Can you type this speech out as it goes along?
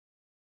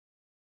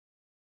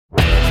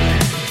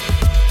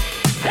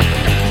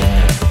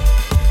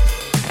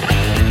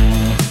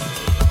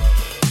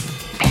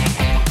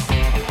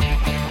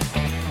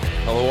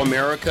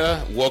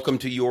America. Welcome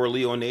to your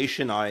Leo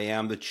Nation. I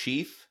am the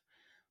Chief,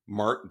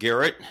 Mark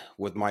Garrett,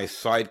 with my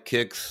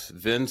sidekicks,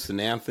 Vince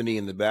and Anthony,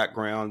 in the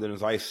background. And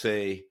as I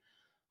say,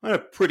 on a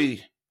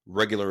pretty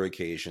regular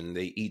occasion,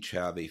 they each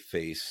have a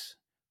face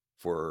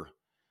for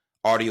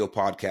audio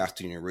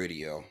podcasting and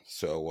radio.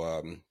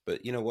 So,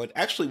 but you know what?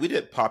 Actually, we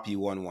did pop you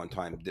one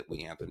time, didn't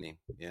we, Anthony?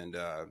 And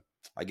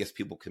I guess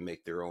people can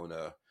make their own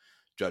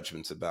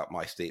judgments about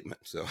my statement.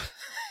 So,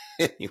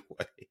 anyway.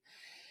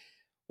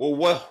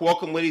 Well,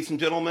 welcome, ladies and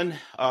gentlemen.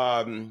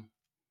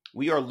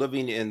 We are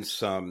living in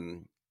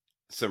some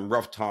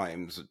rough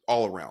times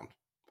all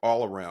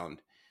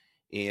around,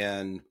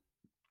 and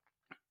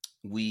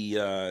we,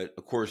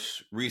 of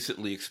course,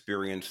 recently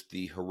experienced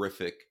the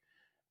horrific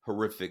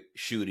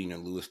shooting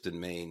in Lewiston,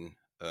 Maine.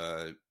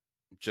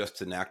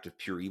 Just an act of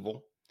pure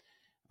evil,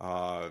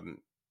 and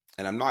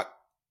I'm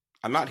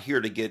not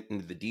here to get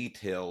into the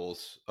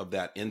details of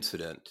that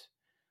incident,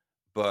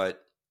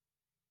 but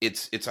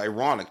it's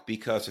ironic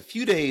because a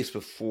few days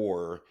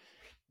before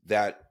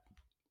that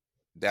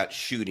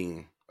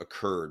shooting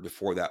occurred,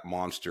 before that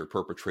monster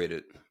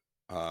perpetrated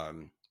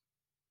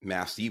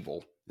mass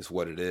evil, is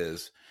what it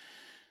is,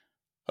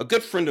 a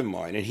good friend of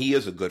mine, and he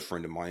is a good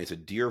friend of mine, he's a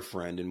dear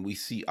friend, and we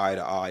see eye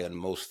to eye on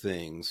most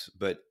things,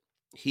 but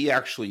he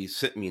actually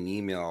sent me an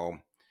email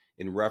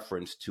in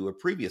reference to a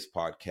previous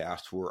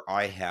podcast where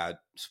I had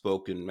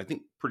spoken, I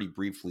think, pretty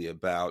briefly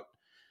about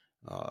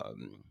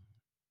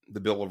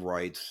the Bill of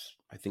Rights.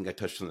 I think I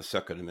touched on the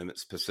Second Amendment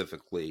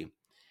specifically,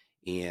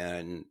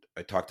 and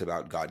I talked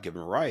about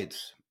God-given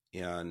rights.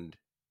 And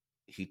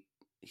he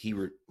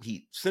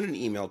sent an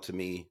email to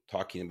me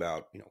talking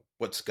about,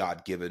 what's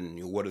God-given,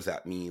 what does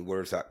that mean,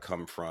 where does that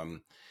come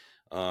from,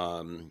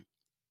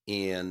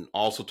 and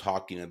also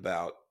talking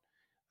about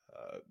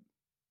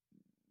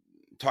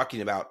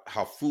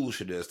how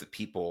foolish it is that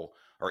people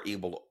are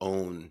able to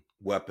own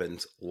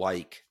weapons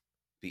like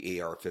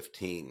the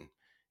AR-15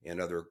 and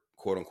other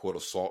quote-unquote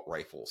assault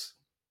rifles.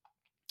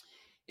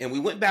 And we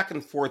went back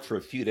and forth for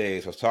a few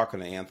days. I was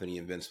talking to Anthony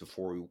and Vince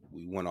before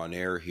we went on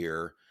air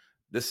here.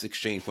 This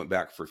exchange went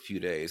back for a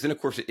few days. And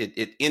of course,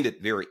 it ended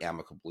very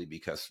amicably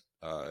because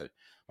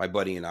my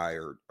buddy and I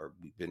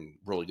we've been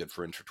really good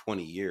friends for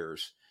 20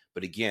 years.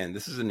 But again,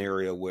 this is an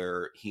area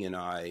where he and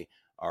I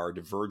are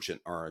divergent,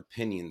 our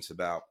opinions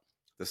about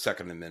the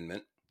Second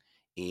Amendment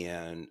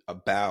and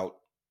about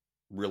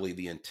really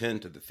the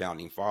intent of the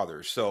Founding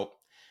Fathers. So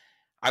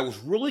I was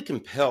really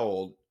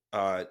compelled,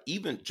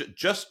 even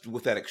just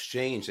with that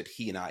exchange that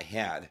he and I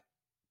had,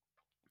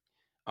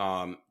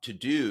 to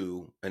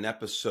do an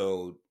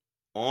episode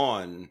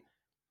on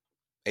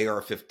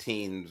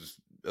AR-15s,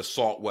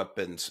 assault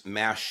weapons,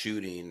 mass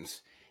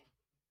shootings,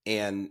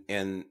 and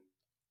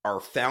our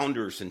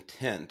founders'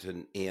 intent,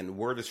 and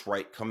where this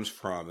right comes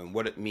from and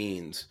what it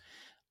means.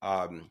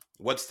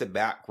 What's the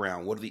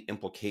background? What are the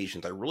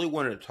implications? I really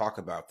wanted to talk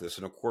about this.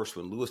 And of course,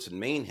 when Lewiston,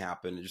 Maine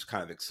happened, it just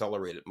kind of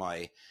accelerated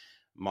my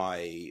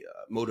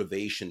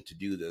motivation to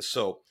do this.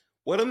 So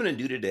what I'm going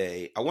to do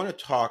today, I want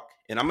to talk,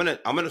 and I'm going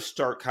to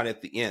start kind of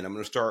at the end. I'm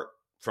going to start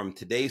from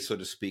today, so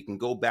to speak, and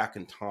go back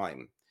in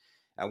time.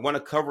 I want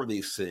to cover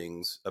these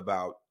things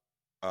about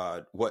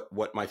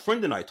what my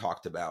friend and I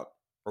talked about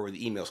over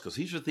the emails, because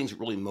these are the things that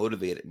really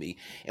motivated me.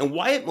 And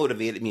why it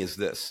motivated me is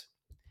this: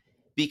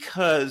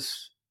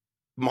 because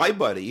my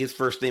buddy, his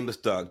first name is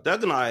Doug.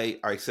 Doug and I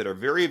said, are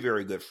very,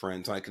 very good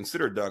friends. And I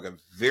consider Doug a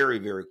very,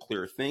 very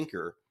clear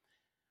thinker.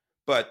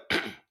 But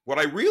what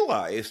I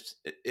realized,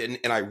 and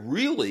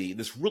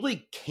this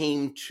really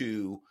came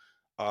to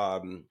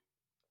the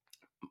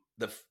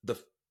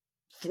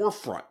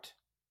forefront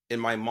in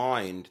my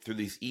mind through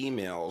these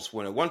emails,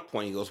 when at one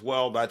point he goes,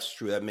 well, that's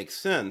true, that makes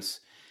sense.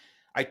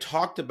 I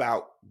talked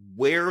about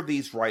where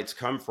these rights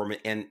come from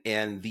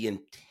and the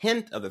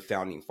intent of the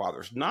Founding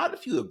Fathers, not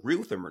if you agree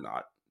with them or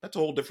not. That's a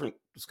whole different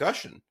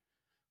discussion.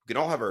 We can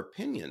all have our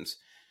opinions.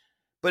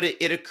 But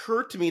it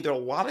occurred to me that a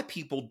lot of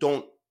people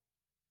don't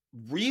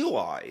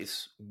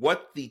realize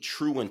what the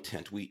true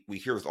intent, we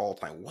hear this all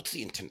the time. What's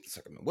the intent of the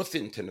Second Amendment? What's the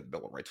intent of the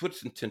Bill of Rights? What's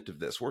the intent of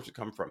this? Where's it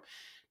come from?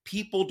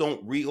 People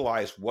don't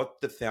realize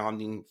what the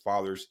Founding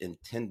Fathers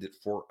intended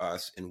for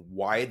us and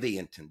why they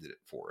intended it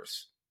for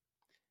us.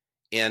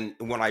 And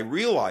when I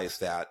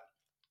realized that,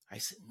 I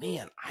said,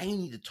 man, I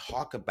need to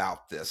talk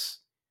about this.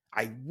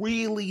 I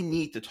really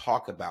need to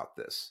talk about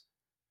this.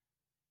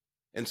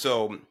 And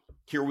so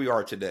here we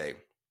are today.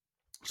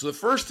 So the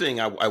first thing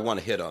I want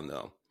to hit on,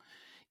 though,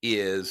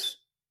 is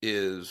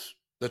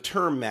the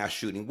term mass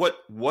shooting. What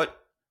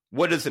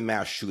is a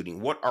mass shooting?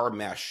 What are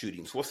mass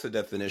shootings? What's the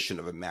definition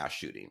of a mass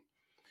shooting?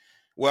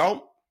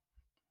 Well,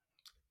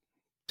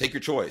 take your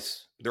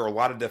choice. There are a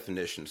lot of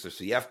definitions. There's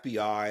the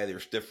FBI,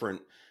 there's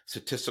different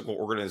statistical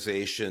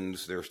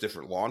organizations, there's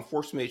different law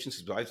enforcement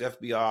agencies besides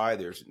FBI,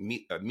 there's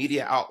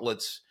media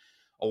outlets.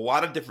 A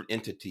lot of different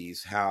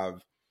entities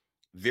have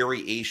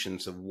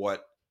variations of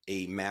what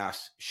a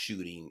mass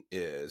shooting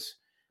is.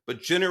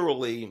 But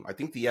generally, I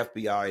think the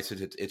FBI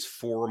says it's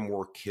 4 or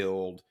more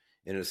killed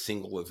in a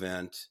single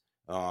event.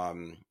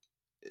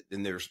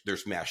 and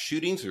there's mass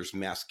shootings, there's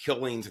mass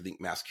killings. I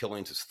think mass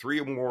killings is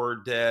 3 or more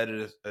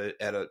dead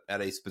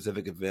at a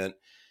specific event,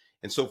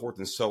 and so forth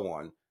and so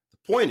on.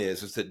 The point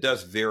is it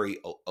does vary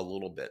a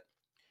little bit.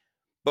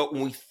 But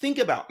when we think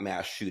about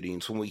mass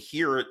shootings, when we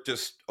hear it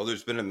just, oh,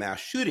 there's been a mass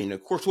shooting,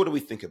 of course, what do we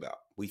think about?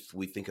 We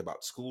think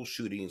about school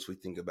shootings. We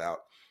think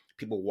about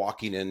people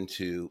walking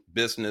into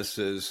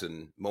businesses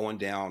and mowing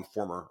down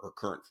former or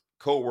current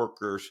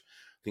coworkers,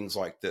 things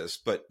like this.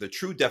 But the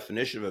true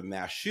definition of a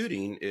mass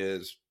shooting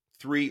is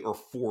 3 or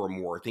 4 or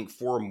more. I think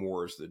 4 or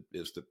more is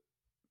the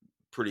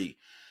pretty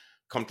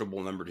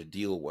comfortable number to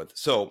deal with.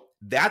 So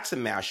that's a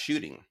mass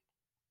shooting.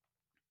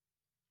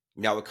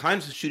 Now, the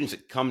kinds of shootings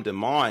that come to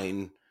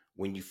mind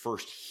when you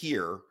first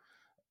hear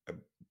a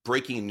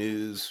breaking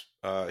news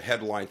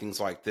headline, things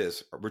like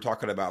this, we're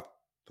talking about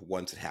the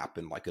ones that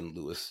happened like in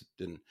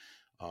Lewiston,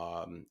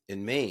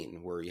 in Maine,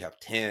 where you have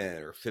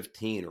 10 or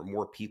 15 or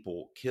more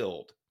people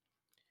killed.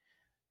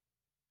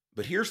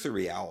 But here's the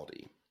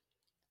reality.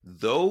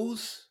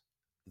 Those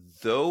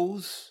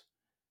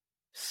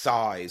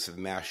size of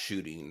mass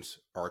shootings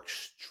are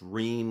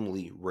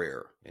extremely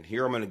rare. And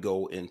here I'm going to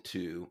go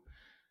into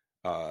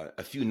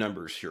a few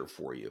numbers here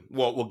for you.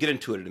 Well, we'll get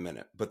into it in a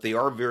minute, but they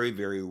are very,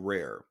 very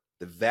rare.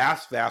 The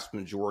vast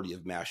majority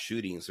of mass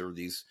shootings are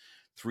these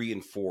 3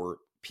 and 4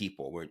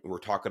 people. We're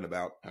talking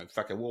about, in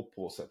fact, I will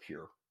pull this up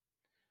here.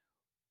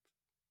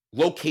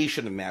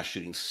 Location of mass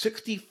shootings.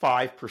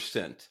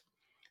 65%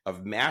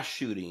 of mass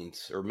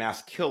shootings or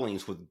mass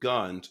killings with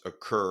guns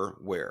occur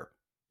where?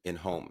 In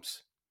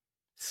homes.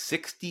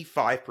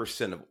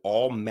 65% of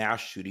all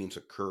mass shootings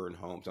occur in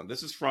homes. Now,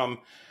 this is from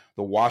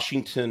the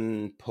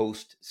Washington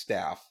Post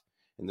staff,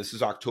 and this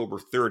is October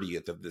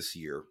 30th of this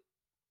year.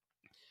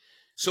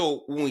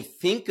 So when we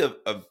think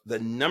of the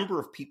number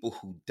of people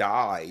who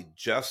die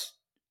just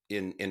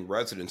in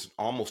residence,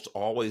 almost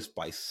always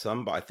by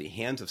somebody, at the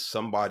hands of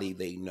somebody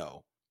they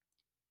know.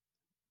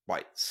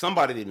 By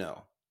somebody they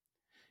know.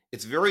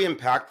 It's very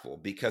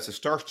impactful because it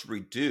starts to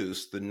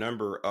reduce the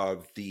number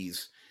of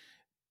these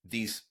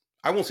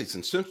I won't say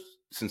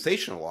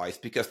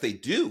sensationalized, because they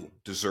do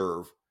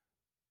deserve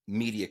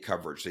media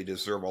coverage. They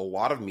deserve a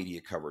lot of media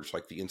coverage,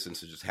 like the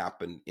instance that just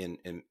happened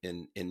in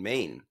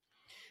Maine.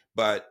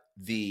 But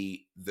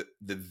the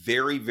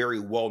very, very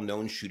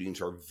well-known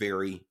shootings are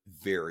very,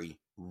 very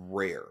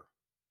rare.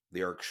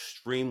 They are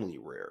extremely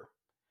rare.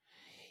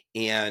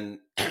 And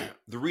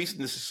the reason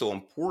this is so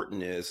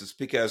important is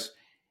because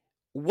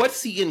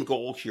what's the end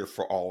goal here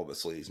for all of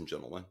us, ladies and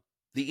gentlemen?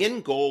 The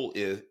end goal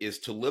is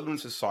to live in a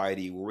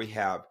society where we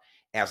have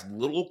as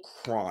little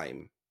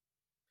crime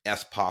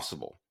as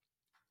possible,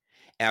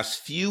 as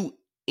few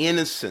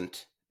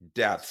innocent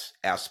deaths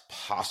as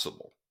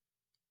possible.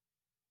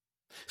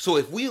 So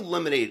if we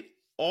eliminate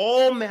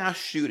all mass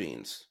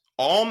shootings,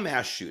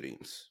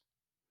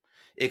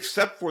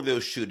 except for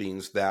those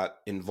shootings that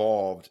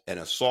involved an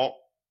assault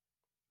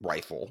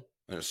rifle,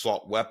 an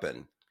assault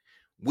weapon,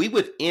 we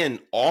would end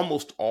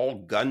almost all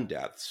gun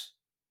deaths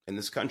in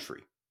this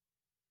country.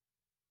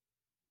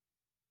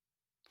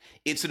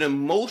 It's an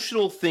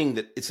emotional thing,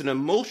 it's an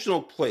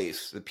emotional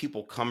place that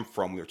people come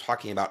from when you're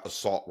talking about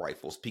assault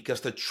rifles,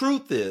 because the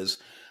truth is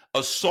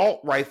assault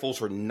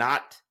rifles are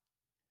not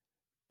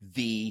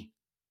they're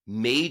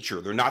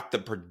not the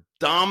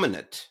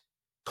predominant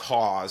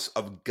cause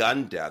of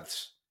gun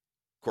deaths.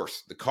 Of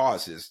course, the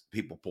cause is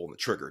people pulling the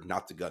trigger,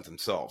 not the guns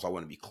themselves. I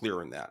want to be clear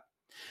on that.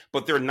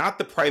 But they're not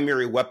the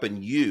primary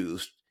weapon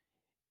used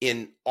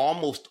in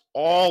almost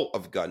all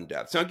of gun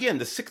deaths. Now, again,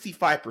 the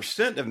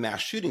 65% of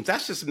mass shootings,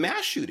 that's just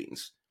mass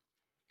shootings.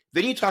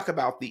 Then you talk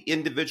about the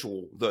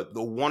individual, the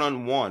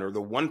one-on-one or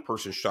the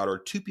one-person shot or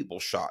 2 people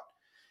shot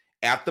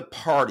at the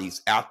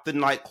parties, at the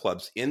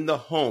nightclubs, in the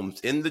homes,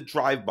 in the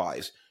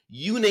drive-bys,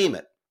 you name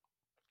it.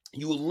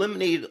 You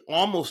eliminated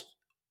almost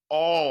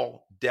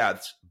all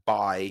deaths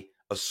by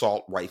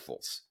assault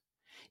rifles.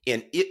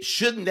 And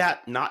shouldn't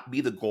that not be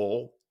the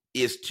goal,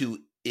 is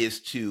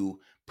to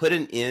put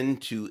an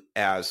end to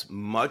as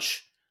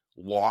much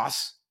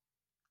loss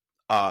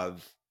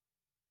of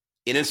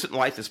innocent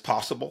life as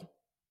possible?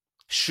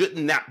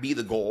 Shouldn't that be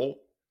the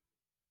goal?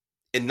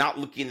 And not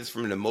looking at this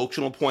from an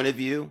emotional point of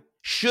view?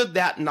 Should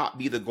that not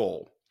be the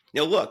goal?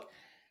 Now, look,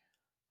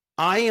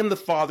 I am the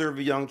father of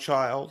a young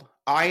child.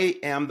 I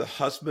am the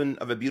husband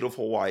of a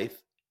beautiful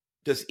wife.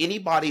 Does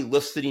anybody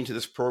listening to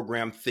this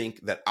program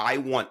think that I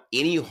want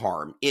any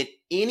harm in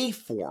any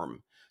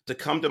form to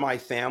come to my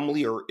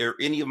family or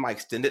any of my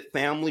extended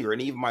family or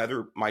any of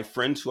my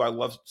friends who I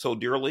love so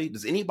dearly?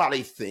 Does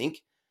anybody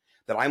think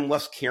that I'm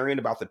less caring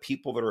about the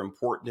people that are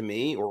important to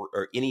me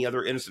or any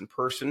other innocent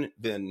person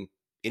than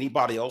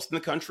anybody else in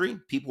the country?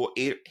 People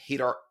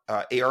hate our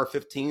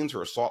AR-15s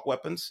or assault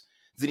weapons.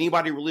 Does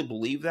anybody really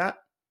believe that?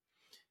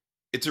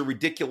 It's a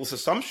ridiculous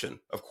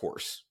assumption, of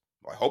course.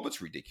 I hope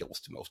it's ridiculous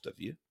to most of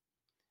you.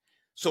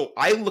 So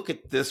I look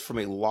at this from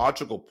a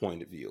logical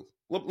point of view.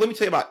 Let me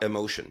tell you about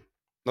emotion.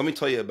 Let me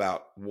tell you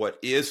about what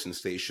is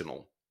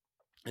sensational.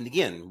 And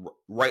again,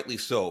 rightly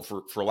so,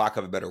 for lack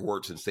of a better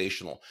word,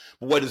 sensational.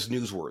 But what is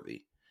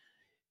newsworthy?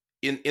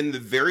 In the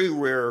very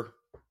rare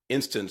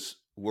instance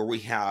where we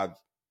have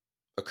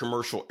a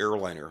commercial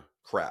airliner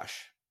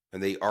crash,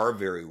 and they are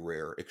very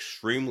rare,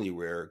 extremely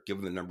rare,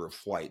 given the number of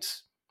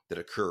flights that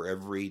occur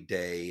every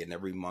day and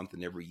every month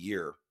and every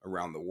year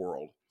around the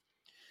world.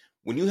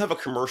 When you have a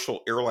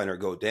commercial airliner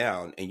go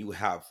down and you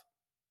have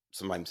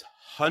sometimes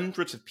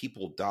hundreds of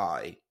people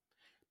die,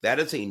 that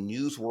is a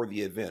newsworthy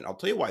event. I'll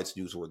tell you why it's a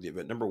newsworthy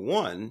event. Number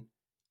one,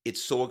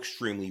 it's so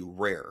extremely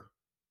rare.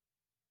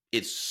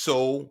 It's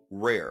so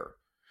rare.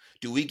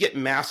 Do we get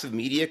massive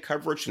media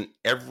coverage in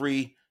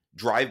every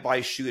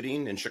drive-by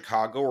shooting in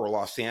Chicago or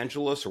Los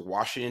Angeles or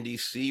Washington,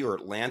 D.C. or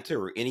Atlanta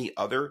or any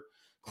other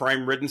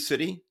crime-ridden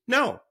city?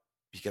 No,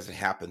 because it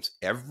happens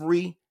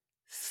every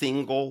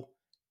single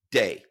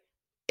day.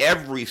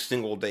 Every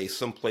single day,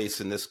 someplace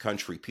in this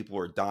country, people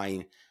are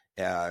dying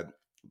at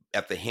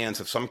the hands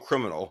of some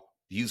criminal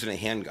using a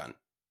handgun.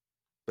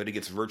 But it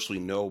gets virtually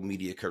no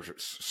media coverage,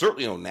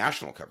 certainly no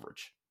national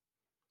coverage,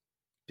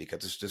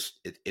 because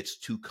it's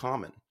too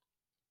common.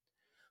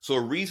 So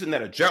a reason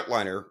that a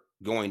jetliner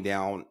going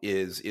down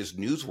is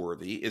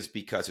newsworthy is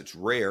because it's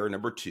rare.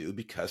 Number two,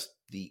 because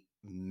the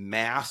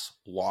mass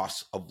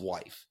loss of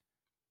life.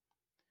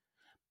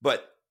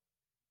 But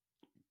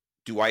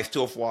do I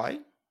still fly?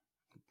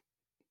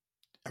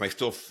 Am I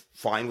still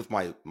fine with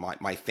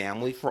my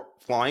family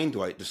flying?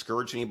 Do I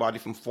discourage anybody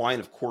from flying?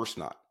 Of course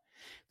not.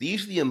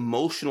 These are the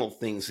emotional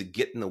things that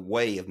get in the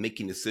way of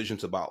making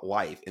decisions about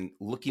life and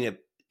looking at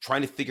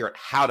trying to figure out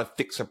how to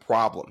fix a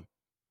problem,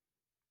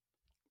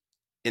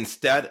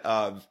 instead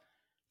of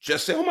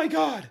just say, oh my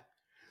God,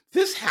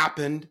 this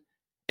happened,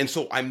 and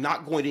so I'm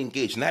not going to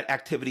engage in that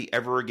activity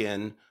ever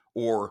again,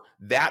 or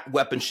that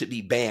weapon should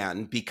be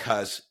banned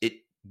because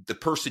the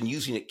person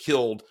using it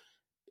killed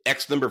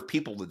X number of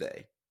people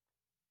today.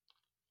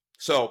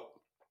 So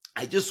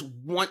I just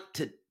want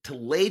to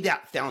lay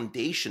that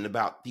foundation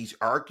about these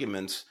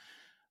arguments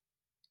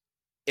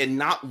and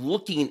not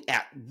looking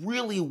at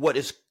really what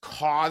is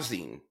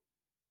causing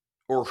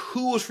or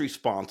who is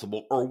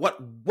responsible or what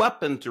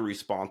weapons are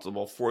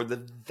responsible for the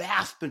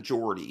vast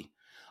majority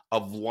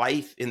of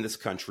life in this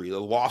country, the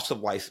loss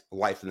of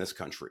life in this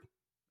country.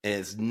 And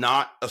it's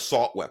not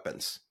assault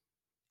weapons.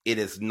 It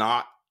is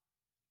not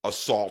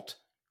assault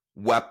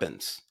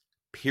weapons,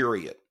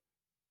 period.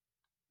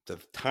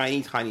 It's a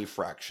tiny, tiny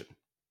fraction.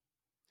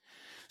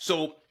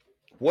 So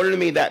wanted to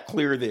make that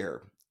clear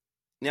there.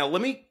 Now,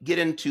 let me get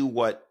into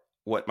what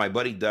my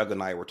buddy Doug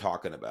and I were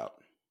talking about.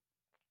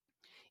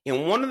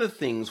 And one of the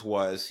things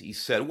was, he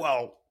said,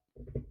 well,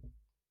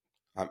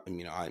 I'm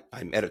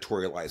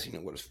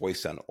editorializing what his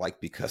voice sounded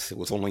like because it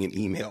was only an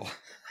email.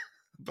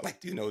 But I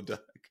do know Doug.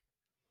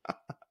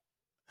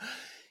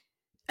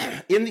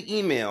 In the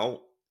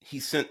email, he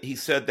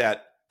said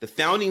that the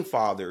founding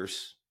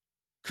fathers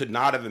could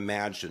not have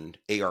imagined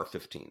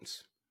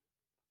AR-15s.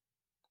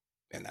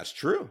 And that's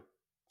true,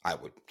 I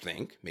would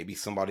think. Maybe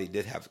somebody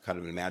did have kind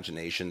of an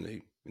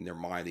imagination. In their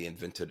mind, they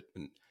invented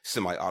a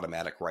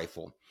semi-automatic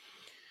rifle.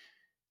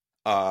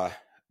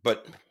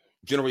 But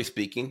generally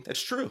speaking,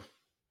 that's true.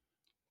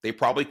 They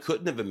probably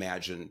couldn't have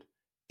imagined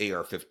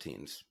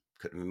AR-15s.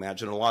 Couldn't have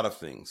imagined a lot of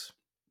things.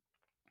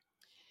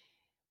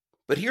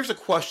 But here's a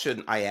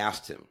question I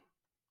asked him.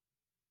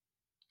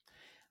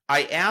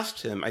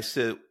 I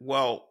said,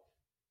 well,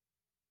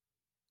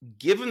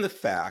 given the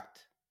fact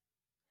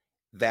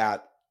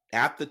that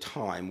at the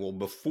time,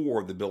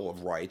 before the Bill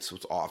of Rights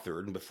was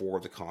authored and before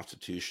the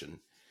Constitution,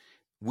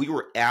 we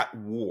were at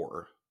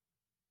war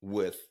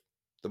with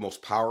the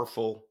most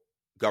powerful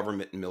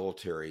government and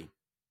military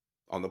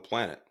on the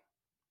planet.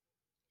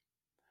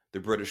 The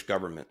British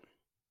government,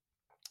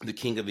 the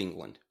King of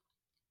England,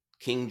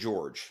 King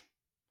George,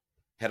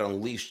 had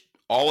unleashed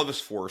all of his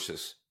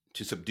forces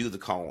to subdue the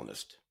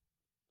colonists.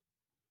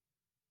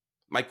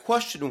 My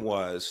question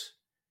was,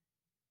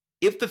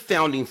 if the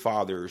founding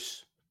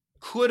fathers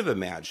could have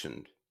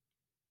imagined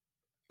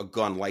a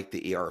gun like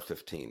the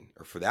AR-15,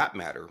 or for that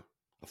matter,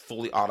 a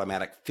fully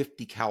automatic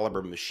 50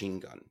 caliber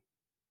machine gun,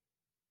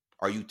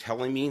 are you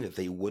telling me that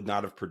they would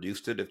not have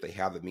produced it if they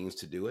had the means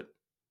to do it?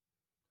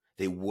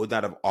 They would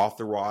not have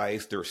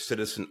authorized their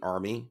citizen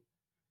army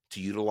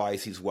to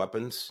utilize these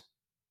weapons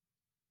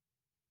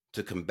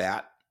to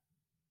combat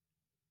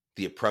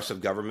the oppressive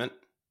government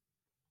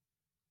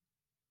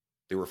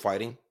they were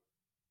fighting?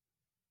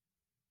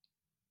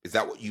 Is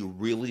that what you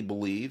really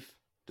believe?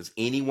 Does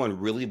anyone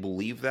really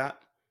believe that?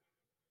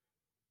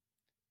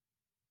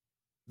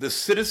 The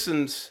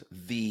citizens,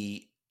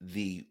 the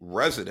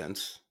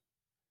residents,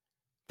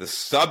 the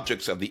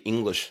subjects of the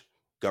English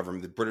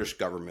government, the British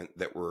government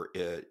that were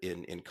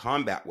in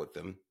combat with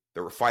them,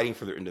 that were fighting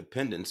for their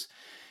independence,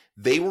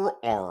 they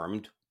were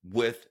armed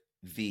with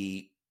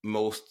the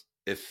most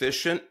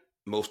efficient,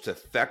 most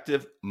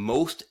effective,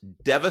 most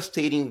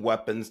devastating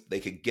weapons they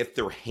could get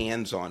their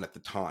hands on at the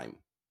time.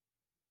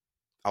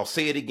 I'll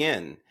say it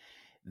again.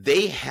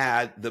 They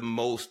had the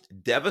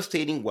most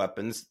devastating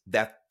weapons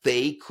that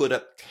they could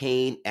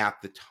obtain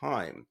at the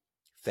time.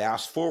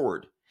 Fast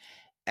forward.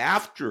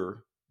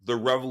 After the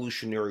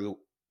Revolutionary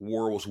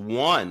War was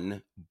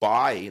won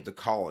by the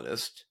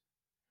colonists,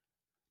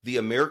 the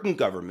American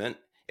government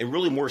And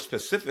really more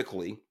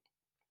specifically,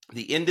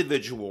 the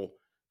individual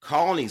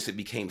colonies that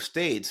became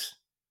states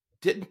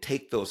didn't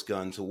take those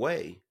guns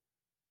away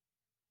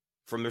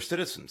from their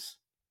citizens.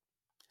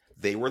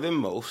 They were the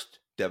most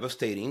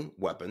devastating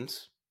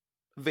weapons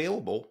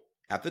available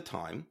at the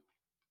time.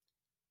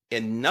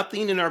 And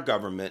nothing in our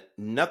government,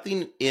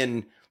 nothing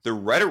in the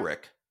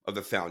rhetoric of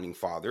the founding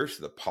fathers,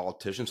 the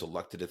politicians,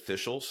 elected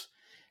officials,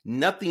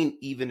 nothing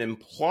even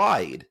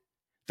implied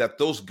that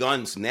those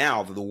guns,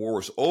 now that the war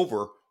was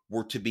over,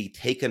 were to be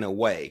taken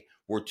away,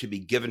 were to be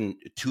given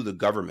to the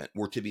government,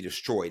 were to be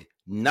destroyed.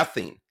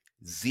 Nothing.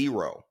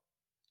 Zero.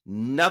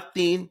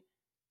 Nothing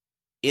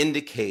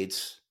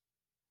indicates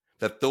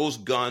that those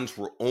guns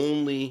were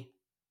only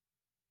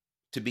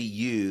to be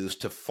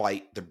used to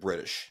fight the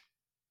British.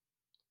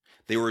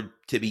 They were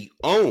to be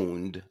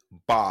owned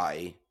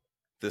by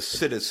the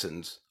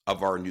citizens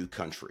of our new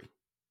country.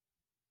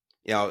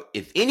 Now,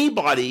 if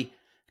anybody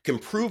can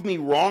prove me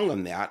wrong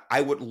on that,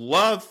 I would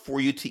love for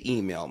you to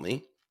email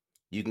me.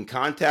 You can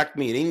contact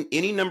me in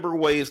any number of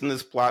ways in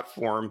this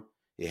platform.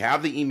 You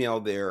have the email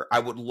there. I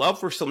would love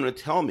for someone to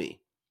tell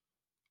me,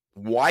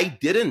 why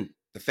didn't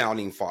the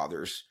founding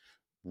fathers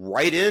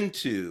write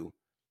into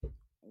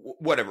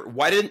whatever?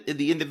 Why didn't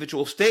the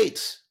individual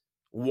states?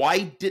 Why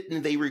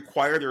didn't they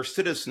require their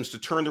citizens to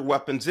turn their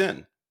weapons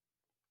in?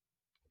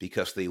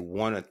 Because they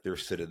wanted their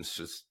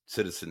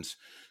citizens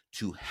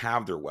to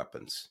have their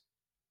weapons.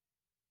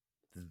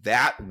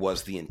 That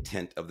was the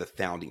intent of the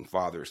founding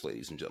fathers,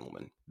 ladies and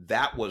gentlemen.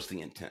 That was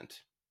the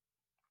intent.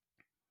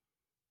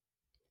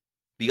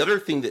 The other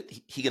thing that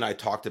he and I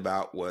talked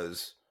about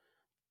was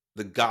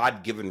the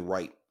God-given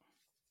right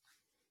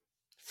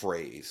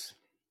phrase.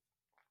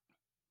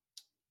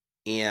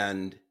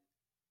 And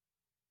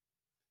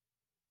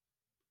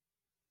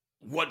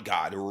what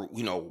God, or,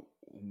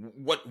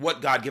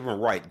 what God-given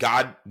right?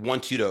 God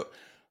wants you to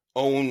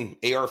own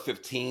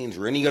AR-15s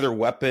or any other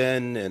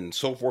weapon and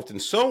so forth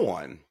and so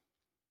on.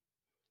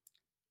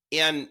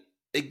 And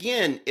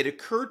again, it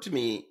occurred to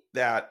me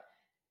that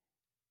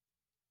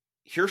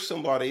here's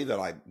somebody that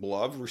I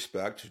love,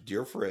 respect,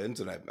 dear friends,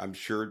 and I'm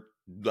sure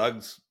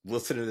Doug's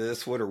listening to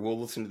this one or will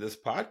listen to this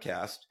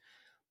podcast.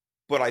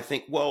 But I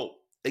think, well,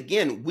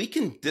 again, we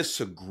can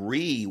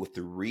disagree with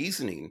the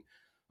reasoning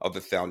of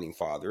the founding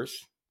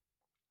fathers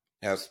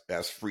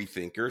as free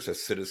thinkers,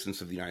 as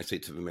citizens of the United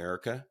States of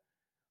America,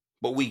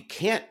 but we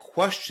can't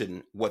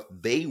question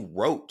what they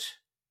wrote.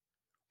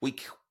 We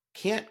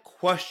can't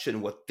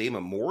question what they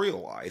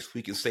memorialized.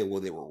 We can say,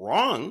 well, they were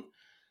wrong.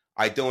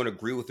 I don't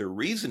agree with their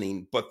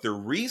reasoning, but their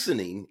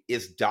reasoning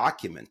is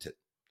documented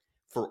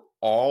for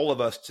all of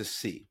us to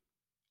see.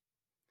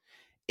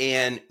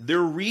 And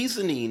their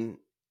reasoning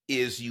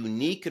is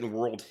unique in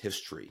world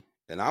history.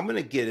 And I'm going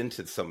to get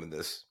into some of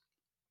this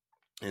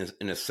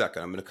in a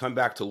second. I'm going to come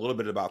back to a little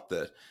bit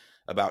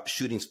about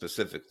shooting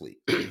specifically.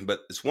 But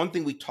it's one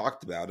thing we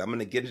talked about. I'm going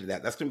to get into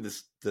that. That's going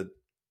to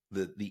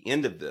be the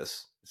end of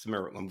this.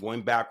 I'm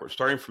going backwards.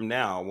 Starting from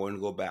now, I'm going to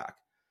go back.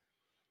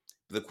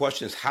 The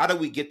question is, how do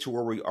we get to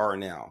where we are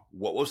now?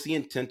 What was the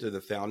intent of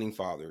the founding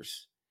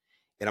fathers?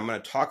 And I'm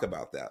going to talk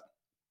about that.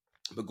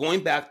 But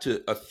going back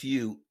to a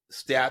few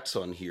stats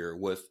on here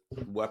with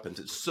weapons,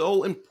 it's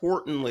so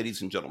important,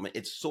 ladies and gentlemen.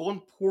 It's so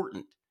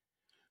important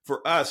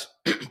for us.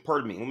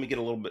 Pardon me. Let me get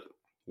a little bit of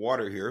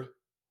water here.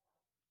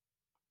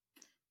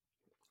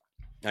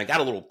 I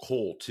got a little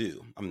cold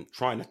too. I'm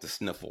trying not to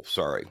sniffle.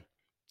 Sorry.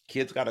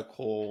 Kids got a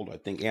cold. I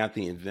think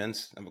Anthony and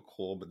Vince have a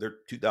cold, but they're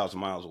 2,000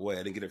 miles away.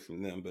 I didn't get it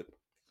from them. But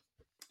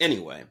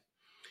anyway,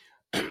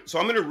 so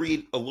I'm going to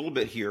read a little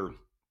bit here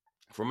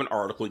from an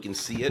article. You can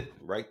see it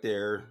right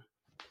there.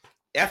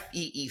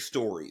 FEE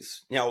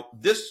Stories. Now,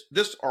 this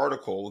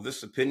article,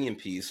 this opinion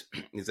piece,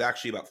 is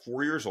actually about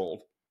 4 years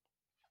old.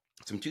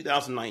 It's from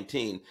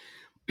 2019.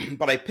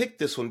 But I picked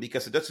this one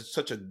because it does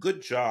such a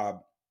good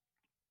job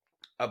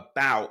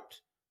about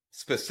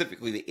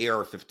specifically the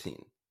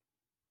AR-15.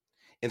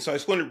 And so I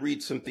just want to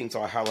read some things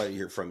I highlighted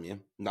here from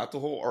you. Not the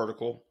whole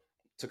article.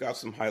 Took out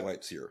some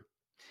highlights here.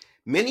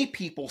 Many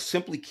people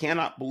simply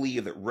cannot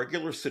believe that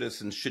regular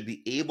citizens should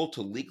be able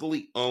to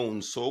legally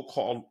own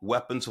so-called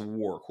weapons of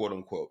war, quote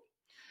unquote,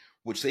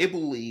 which they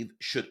believe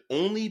should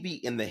only be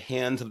in the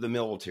hands of the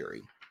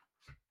military.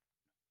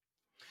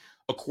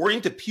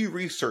 According to Pew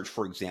Research,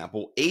 for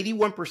example,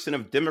 81%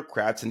 of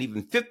Democrats and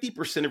even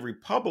 50% of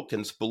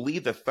Republicans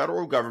believe the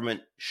federal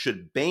government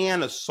should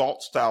ban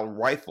assault-style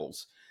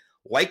rifles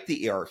like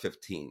the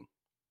AR-15.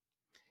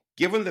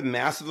 Given the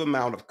massive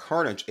amount of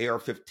carnage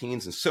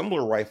AR-15s and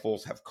similar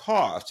rifles have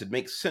caused, it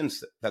makes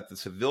sense that the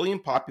civilian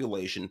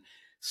population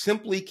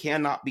simply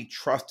cannot be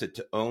trusted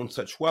to own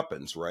such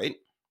weapons, right?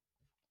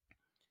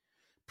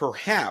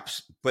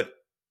 Perhaps, but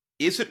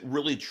is it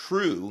really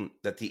true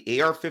that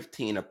the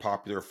AR-15, a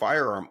popular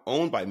firearm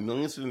owned by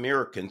millions of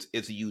Americans,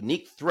 is a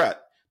unique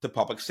threat to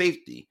public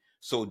safety,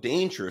 so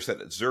dangerous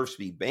that it deserves to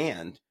be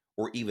banned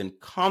or even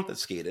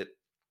confiscated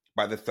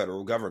by the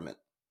federal government?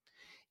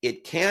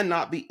 It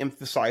cannot be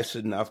emphasized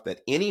enough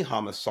that any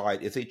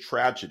homicide is a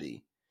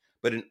tragedy,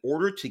 but in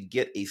order to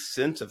get a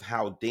sense of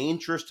how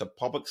dangerous to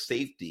public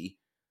safety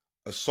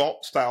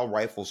assault-style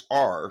rifles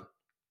are,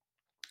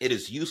 it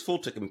is useful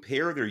to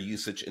compare their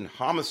usage in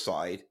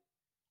homicide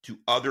to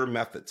other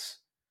methods.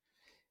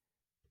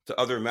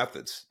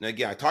 Now,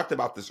 again, I talked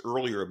about this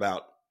earlier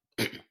about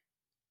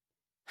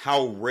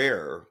how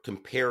rare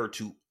compared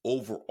to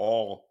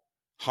overall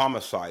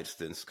homicides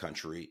in this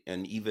country,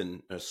 and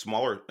even a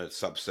smaller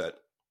subset,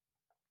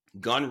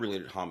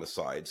 gun-related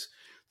homicides,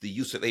 the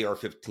use of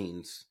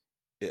AR-15s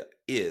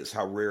is,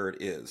 how rare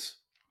it is.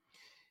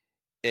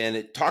 And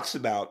it talks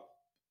about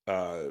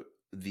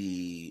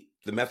the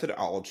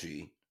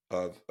methodology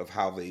of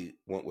how they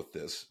went with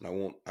this.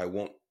 And I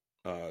won't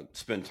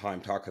spend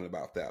time talking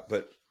about that,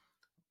 but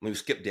let me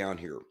skip down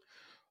here.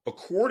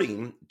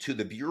 According to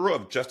the Bureau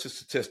of Justice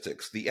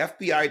Statistics, the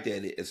FBI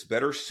data is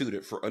better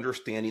suited for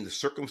understanding the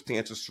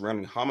circumstances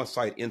surrounding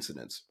homicide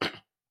incidents.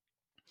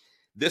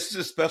 This is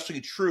especially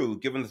true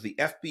given that the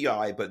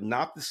FBI, but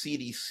not the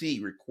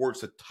CDC,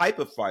 records the type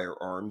of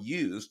firearm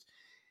used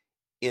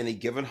in a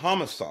given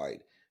homicide.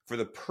 For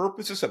the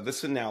purposes of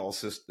this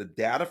analysis, the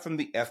data from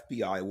the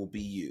FBI will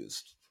be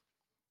used.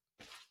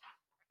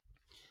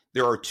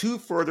 There are two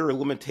further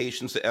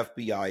limitations to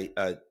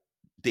FBI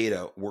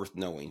data worth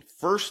knowing.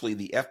 Firstly,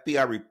 the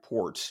FBI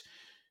reports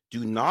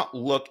do not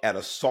look at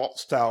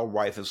assault-style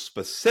rifles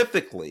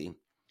specifically,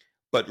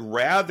 but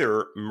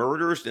rather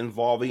murders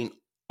involving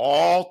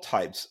all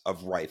types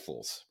of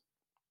rifles.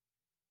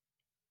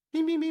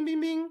 Bing, bing, bing,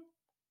 bing, bing.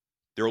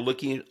 They're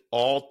looking at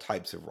all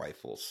types of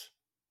rifles,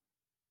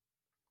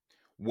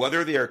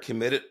 whether they are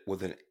committed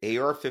with an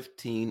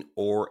AR-15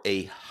 or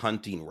a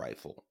hunting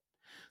rifle.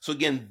 So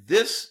again,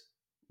 this,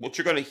 what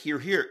you're going to hear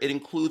here, it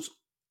includes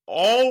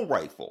all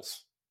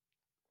rifles,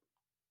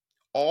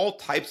 all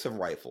types of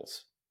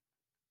rifles.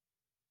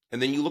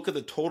 And then you look at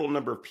the total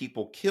number of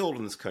people killed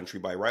in this country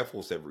by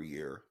rifles every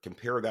year,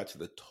 compare that to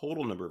the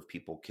total number of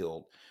people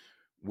killed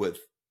with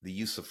the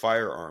use of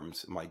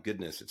firearms. My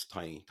goodness, it's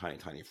tiny, tiny,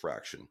 tiny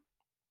fraction.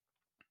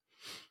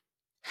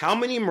 How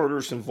many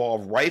murders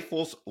involve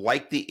rifles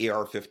like the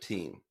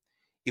AR-15?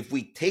 If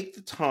we take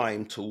the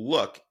time to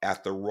look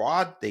at the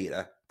raw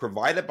data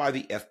provided by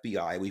the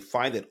FBI, we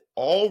find that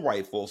all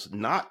rifles,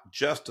 not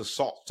just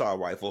assault-style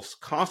rifles,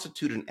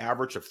 constitute an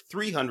average of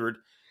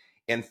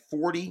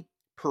 340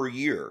 per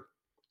year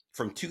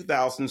from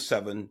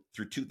 2007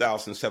 through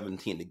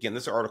 2017. Again,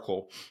 this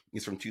article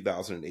is from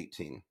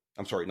 2018.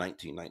 I'm sorry,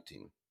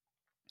 1919.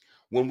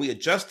 When we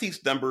adjust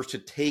these numbers to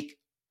take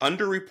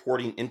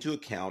underreporting into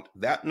account,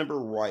 that number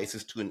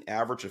rises to an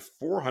average of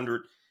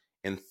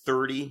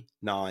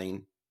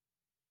 439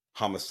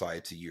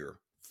 homicides a year.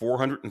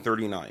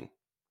 439.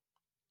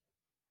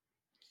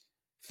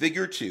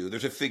 Figure 2,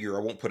 there's a figure I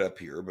won't put up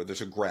here, but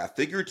there's a graph.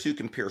 Figure 2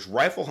 compares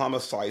rifle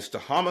homicides to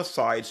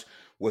homicides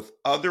with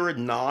other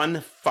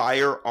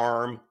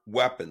non-firearm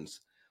weapons.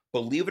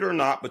 Believe it or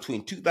not,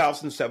 between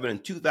 2007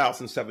 and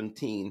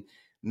 2017,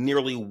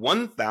 nearly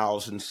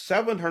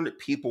 1,700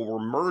 people were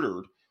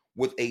murdered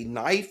with a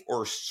knife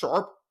or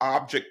sharp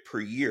object per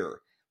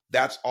year.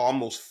 That's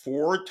almost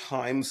 4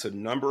 times the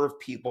number of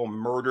people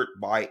murdered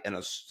by an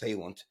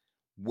assailant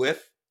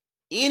with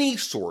any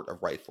sort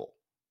of rifle.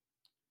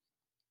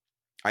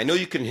 I know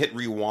you can hit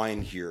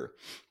rewind here,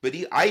 but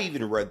I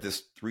even read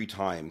this 3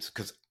 times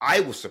because I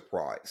was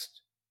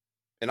surprised.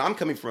 And I'm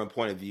coming from a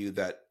point of view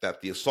that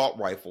the assault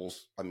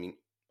rifles, I mean,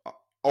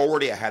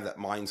 already I had that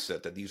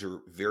mindset that these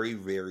are very,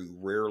 very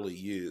rarely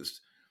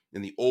used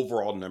in the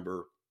overall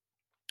number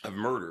of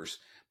murders.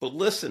 But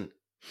listen,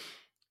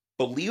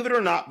 believe it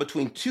or not,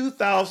 between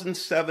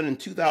 2007 and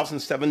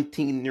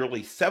 2017, nearly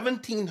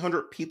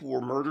 1,700 people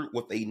were murdered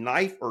with a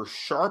knife or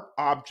sharp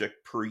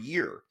object per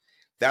year.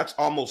 That's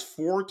almost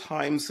 4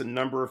 times the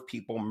number of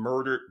people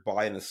murdered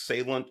by an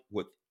assailant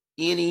with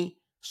any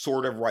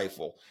sort of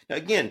rifle. Now,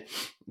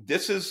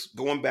 this is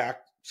going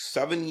back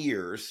 7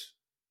 years,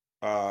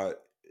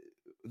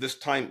 this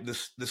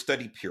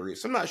study period.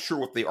 So I'm not sure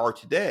what they are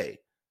today,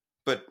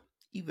 but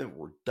even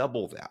we're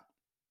double that.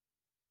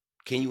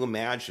 Can you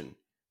imagine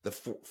the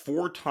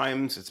 4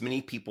 times as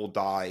many people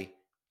die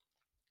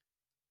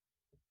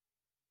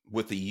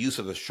with the use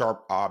of a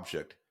sharp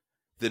object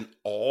than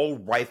all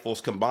rifles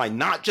combined,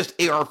 not just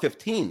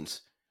AR-15s,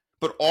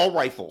 but all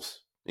rifles,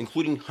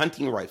 including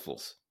hunting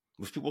rifles.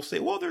 Which people say,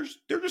 well, they're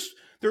just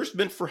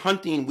meant for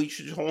hunting. We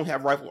should only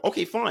have rifles.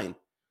 Okay, fine.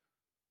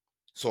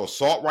 So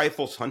assault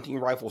rifles, hunting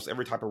rifles,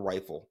 every type of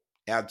rifle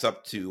adds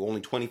up to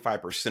only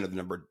 25% of the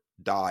number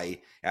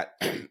die at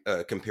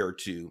compared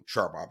to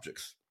sharp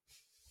objects.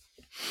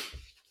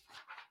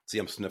 See,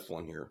 I'm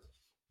sniffling here.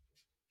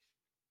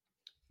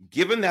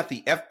 Given that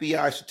the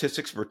FBI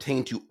statistics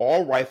pertain to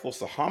all rifles,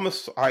 the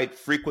homicide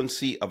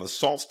frequency of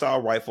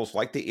assault-style rifles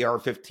like the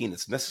AR-15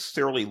 is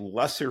necessarily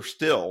lesser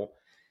still,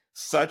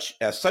 such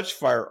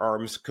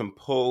firearms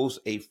compose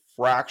a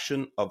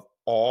fraction of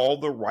all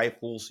the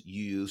rifles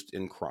used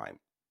in crime.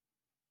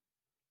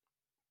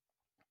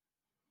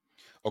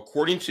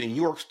 According to New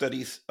York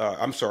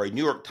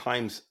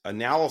Times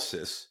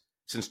analysis,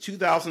 since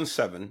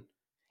 2007,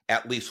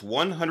 at least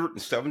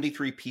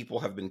 173 people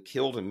have been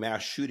killed in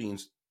mass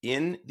shootings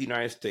in the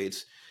United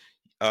States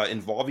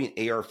involving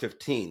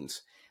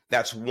AR-15s.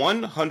 That's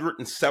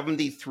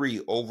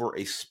 173 over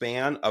a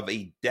span of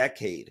a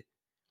decade,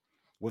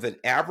 with an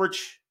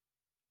average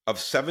of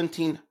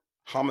 17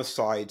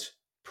 homicides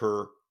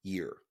per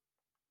year.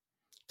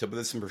 To put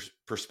this in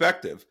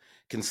perspective,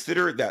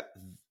 consider that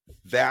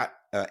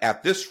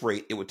at this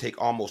rate, it would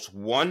take almost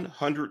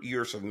 100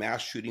 years of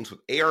mass shootings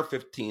with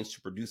AR-15s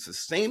to produce the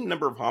same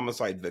number of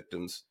homicide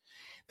victims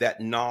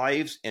that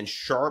knives and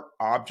sharp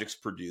objects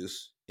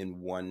produce in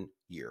 1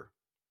 year.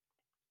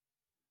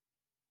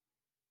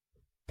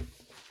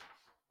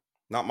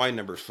 Not my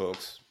numbers,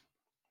 folks.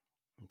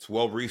 It's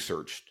well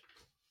researched.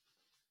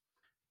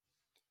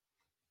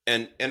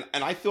 And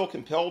I feel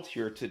compelled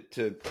here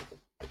to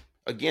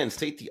again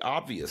state the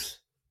obvious.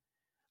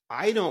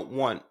 I don't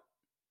want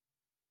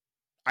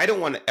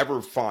to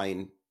ever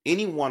find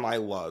anyone I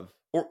love,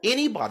 or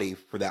anybody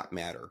for that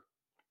matter,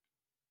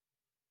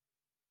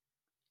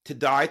 to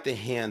die at the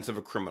hands of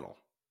a criminal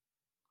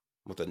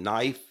with a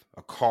knife,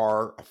 a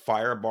car,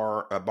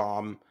 a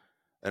bomb,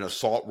 an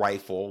assault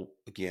rifle,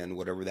 again,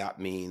 whatever that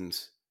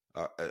means,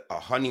 a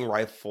hunting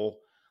rifle.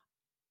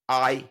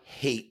 I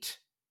hate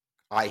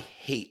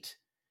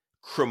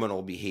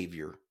criminal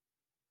behavior.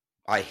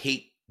 I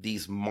hate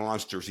these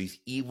monsters, these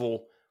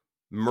evil,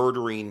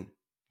 murdering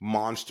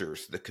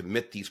monsters that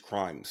commit these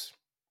crimes.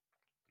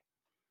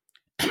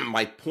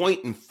 My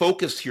point and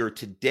focus here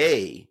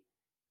today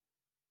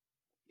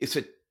is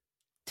to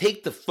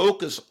take the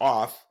focus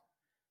off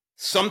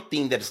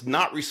something that is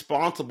not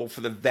responsible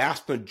for the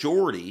vast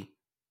majority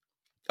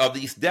of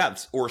these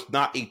deaths, or it's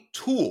not a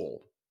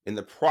tool in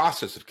the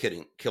process of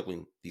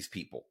killing these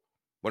people.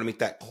 I want to make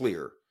that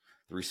clear.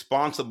 The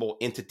responsible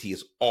entity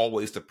is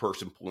always the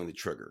person pulling the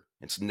trigger.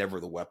 It's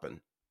never the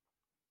weapon.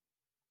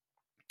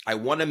 I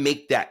want to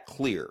make that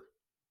clear.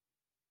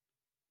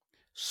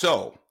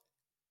 So,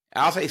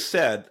 as I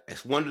said, I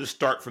wanted to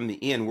start from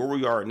the end, where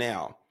we are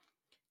now.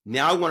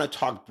 Now I want to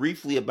talk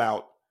briefly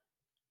about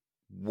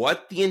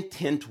what the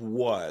intent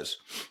was,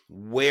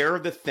 where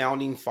the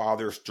founding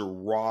fathers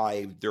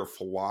derived their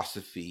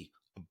philosophy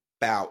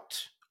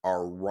about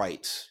our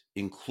rights,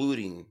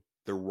 including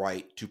the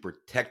right to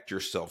protect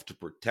yourself, to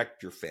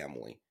protect your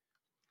family,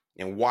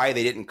 and why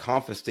they didn't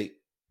confiscate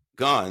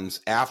guns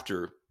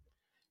after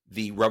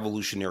the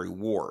Revolutionary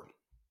War.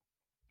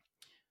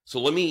 So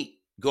let me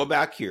go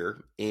back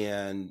here,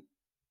 and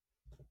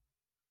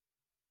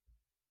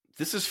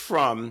this is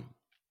from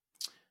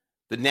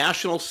the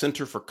National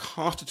Center for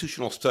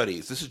Constitutional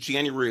Studies. This is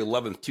January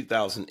 11th,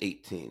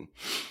 2018.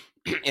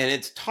 And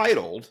it's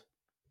titled,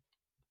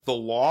 The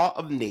Law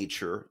of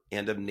Nature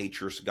and of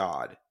Nature's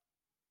God.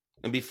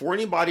 And before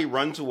anybody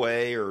runs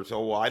away or says,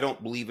 well, I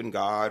don't believe in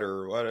God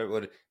or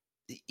whatever,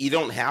 you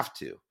don't have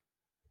to.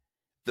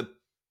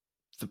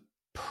 The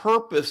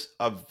purpose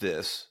of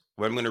this,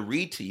 what I'm going to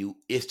read to you,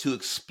 is to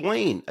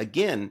explain,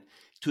 again,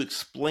 to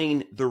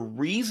explain the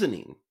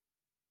reasoning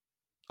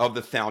of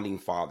the founding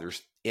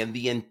fathers and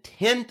the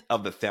intent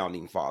of the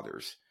founding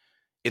fathers.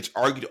 It's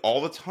argued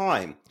all the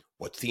time,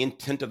 what's the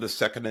intent of the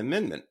Second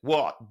Amendment?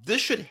 Well, this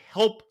should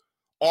help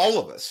all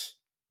of us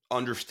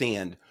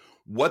understand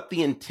what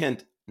the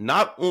intent,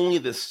 not only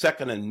the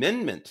Second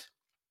Amendment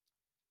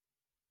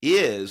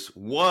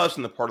was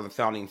on the part of the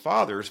founding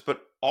fathers,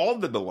 but all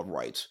of the Bill of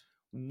Rights.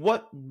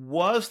 What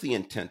was the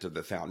intent of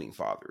the founding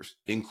fathers,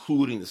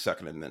 including the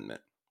Second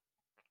Amendment?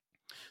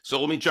 So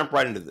let me jump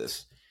right into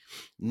this.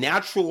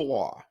 Natural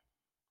law,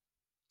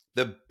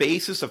 the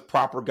basis of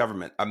proper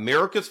government.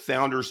 America's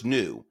founders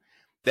knew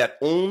that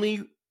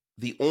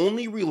the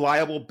only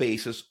reliable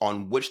basis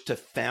on which to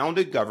found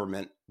a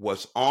government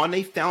was on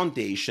a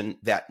foundation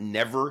that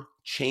never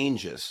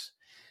changes.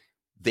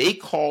 They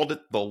called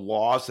it the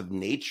laws of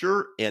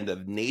nature and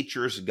of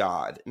nature's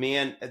God.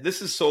 Man,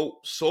 this is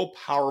so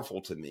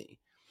powerful to me.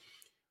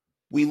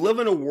 We live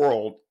in a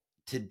world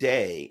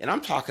today, and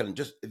I'm talking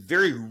just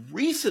very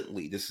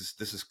recently, this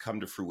has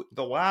come to fruition.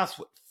 The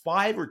last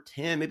 5 or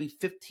 10, maybe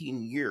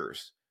 15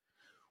 years,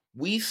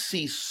 we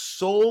see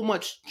so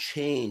much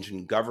change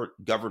in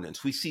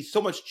governance. We see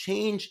so much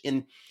change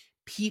in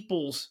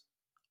people's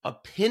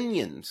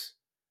opinions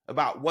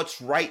about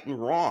what's right and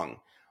wrong.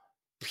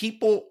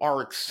 People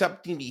are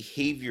accepting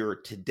behavior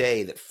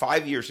today that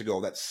 5 years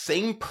ago, that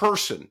same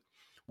person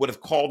would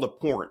have called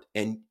abhorrent.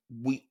 And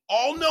we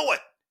all know it.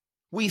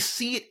 We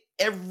see it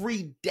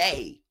every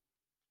day.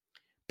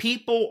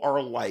 People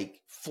are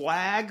like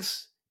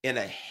flags in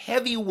a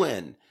heavy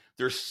wind.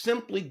 They're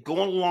simply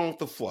going along with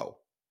the flow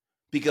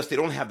because they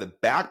don't have the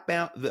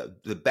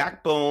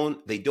backbone.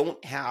 They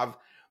don't have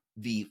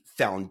the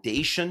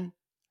foundation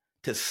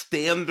to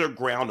stand their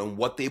ground on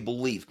what they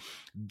believe.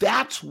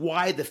 That's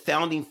why the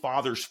founding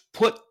fathers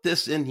put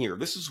this in here.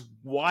 This is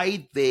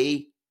why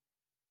they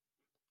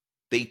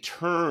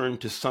turn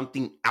to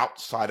something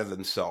outside of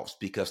themselves,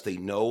 because they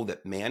know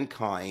that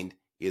mankind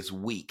is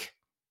weak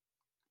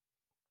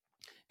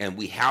and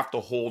we have to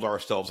hold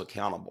ourselves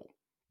accountable.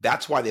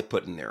 That's why they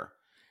put in there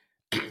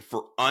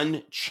for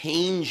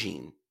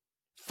unchanging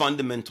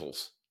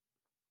fundamentals.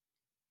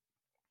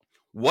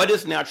 What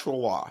is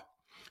natural law?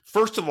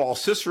 First of all,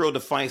 Cicero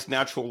defines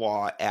natural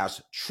law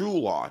as true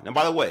law. Now,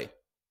 by the way,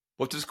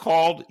 what's this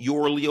called?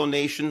 Your Leo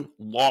Nation,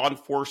 law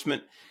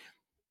enforcement.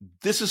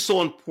 This is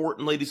so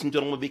important, ladies and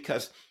gentlemen,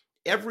 because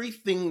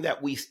everything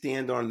that we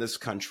stand on in this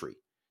country,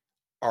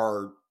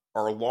 our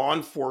law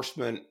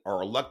enforcement,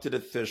 our elected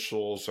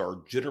officials,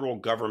 our general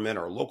government,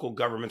 our local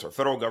governments, our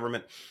federal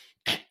government,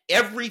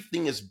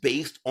 everything is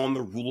based on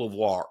the rule of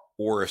law,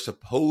 or is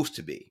supposed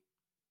to be.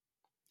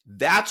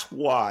 That's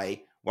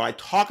why when I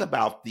talk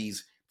about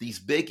these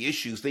big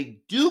issues,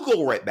 they do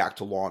go right back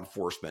to law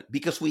enforcement,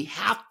 because we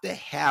have to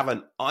have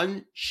an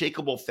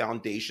unshakable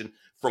foundation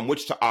from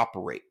which to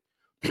operate.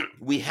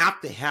 We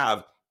have to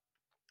have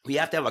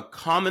a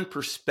common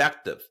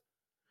perspective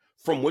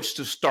from which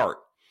to start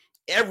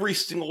every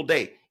single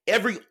day,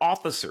 every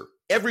officer,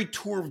 every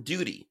tour of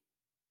duty.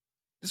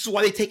 This is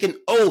why they take an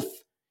oath.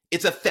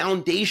 It's a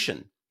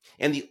foundation.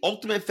 And the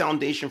ultimate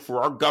foundation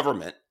for our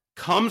government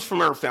comes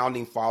from our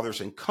founding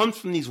fathers and comes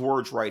from these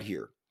words right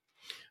here.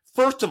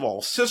 First of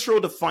all, Cicero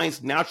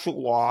defines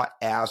natural law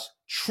as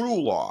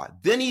true law.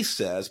 Then he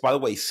says, by the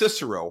way,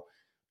 Cicero,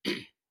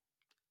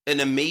 an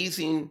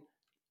amazing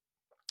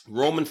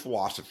Roman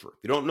philosopher.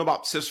 If you don't know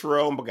about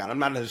Cicero, I'm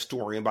not a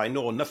historian, but I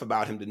know enough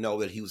about him to know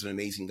that he was an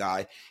amazing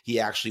guy. He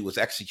actually was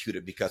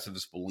executed because of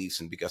his beliefs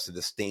and because of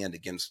his stand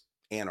against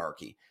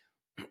anarchy.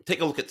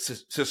 Take a look at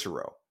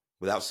Cicero.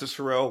 Without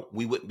Cicero,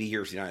 we wouldn't be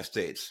here in the United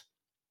States.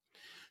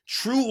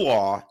 True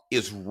law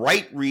is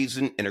right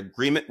reason in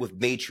agreement with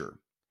nature.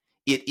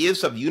 It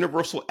is of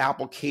universal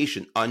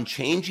application,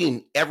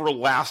 unchanging,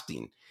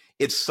 everlasting.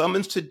 It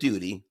summons to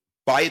duty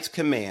by its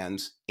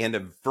commands and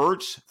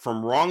averts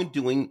from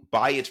wrongdoing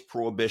by its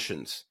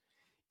prohibitions.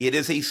 It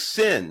is a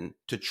sin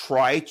to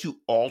try to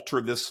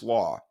alter this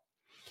law,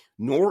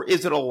 nor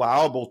is it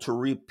allowable to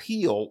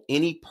repeal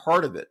any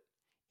part of it,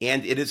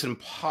 and it is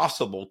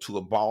impossible to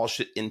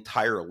abolish it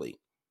entirely.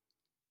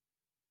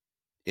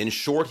 In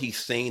short, he's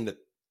saying that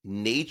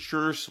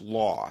nature's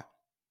law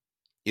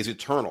is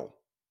eternal.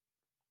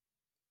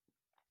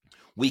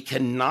 We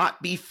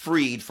cannot be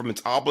freed from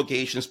its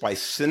obligations by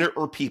Senate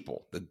or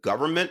people. The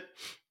government,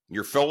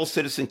 your fellow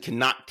citizen,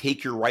 cannot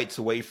take your rights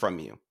away from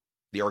you.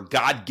 They are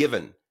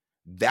God-given.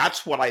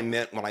 That's what I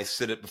meant when I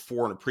said it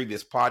before in a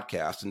previous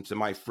podcast, and to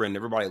my friend,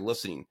 everybody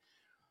listening,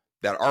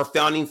 that our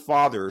founding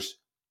fathers,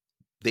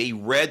 they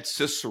read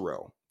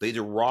Cicero. They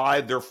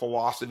derived their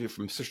philosophy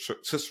from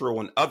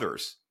Cicero and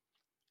others,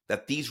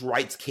 that these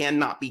rights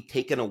cannot be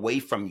taken away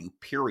from you,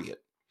 period.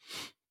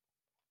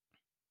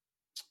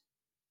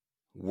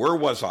 Where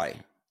was I?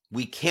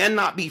 We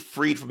cannot be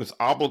freed from its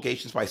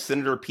obligations by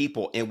Senate or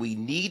people, and we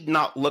need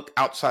not look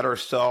outside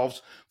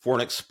ourselves for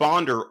an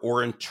expounder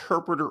or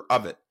interpreter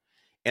of it.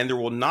 And there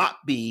will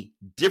not be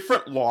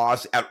different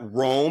laws at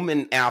Rome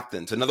and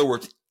Athens. In other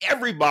words,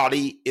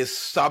 everybody is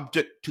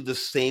subject to the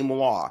same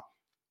law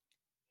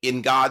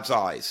in God's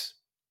eyes,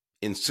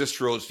 in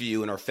Cicero's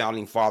view, and our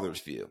founding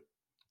fathers' view.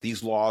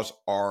 These laws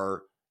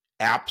are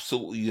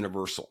absolutely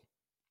universal,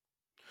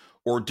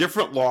 or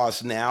different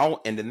laws now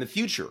and in the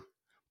future.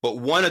 But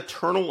one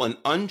eternal and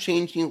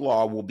unchanging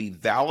law will be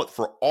valid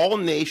for all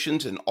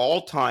nations in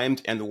all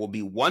times, and there will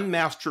be one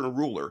master and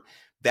ruler,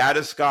 that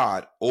is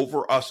God,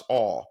 over us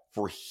all.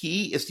 For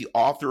he is the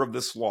author of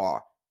this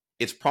law,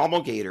 its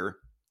promulgator,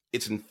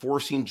 its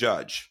enforcing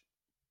judge.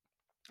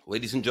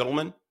 Ladies and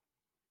gentlemen,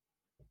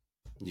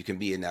 you can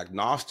be an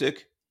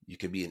agnostic, you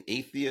can be an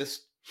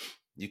atheist,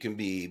 you can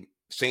be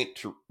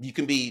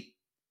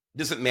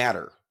doesn't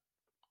matter.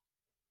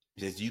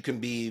 Because you can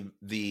be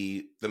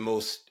the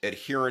most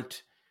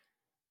adherent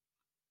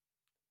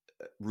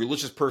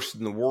religious person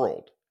in the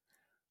world.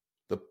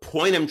 The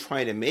point I'm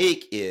trying to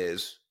make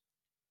is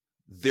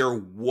there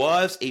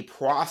was a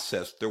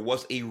process, there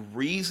was a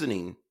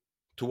reasoning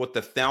to what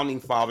the founding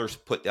fathers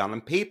put down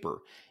on paper.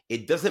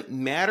 It doesn't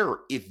matter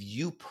if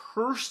you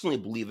personally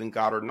believe in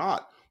God or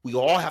not. We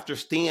all have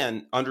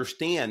to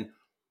understand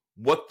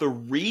what the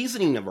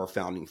reasoning of our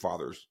founding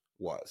fathers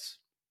was.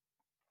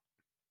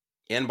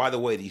 And by the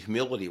way, the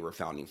humility of our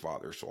founding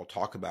fathers, so I'll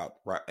talk about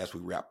as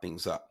we wrap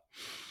things up.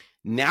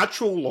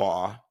 Natural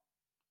law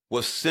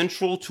was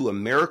central to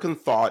American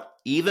thought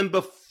even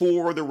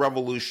before the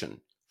Revolution.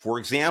 For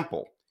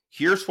example,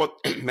 here's what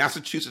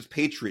Massachusetts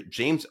patriot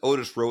James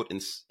Otis wrote in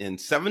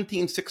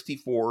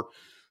 1764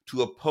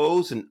 to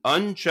oppose an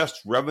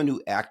unjust revenue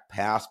act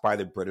passed by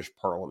the British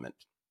Parliament.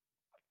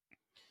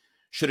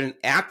 Should an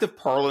act of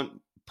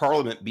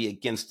Parliament be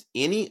against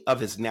any of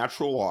his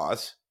natural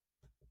laws,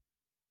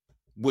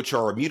 which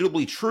are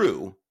immutably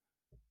true,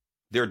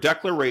 their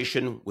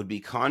declaration would be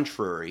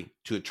contrary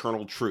to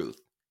eternal truth,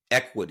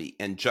 equity,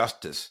 and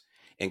justice,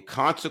 and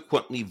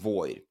consequently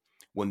void.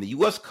 When the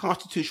U.S.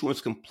 Constitution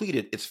was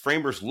completed, its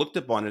framers looked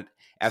upon it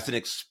as an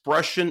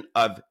expression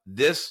of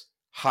this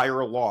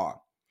higher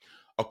law.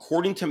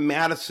 According to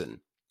Madison,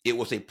 it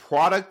was a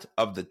product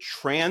of the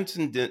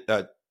transcendent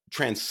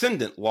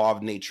law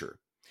of nature.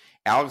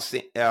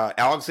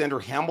 Alexander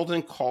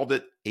Hamilton called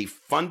it a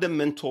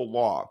fundamental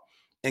law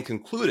and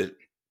concluded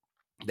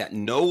that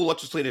no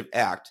legislative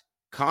act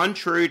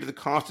contrary to the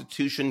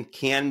Constitution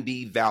can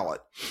be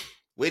valid.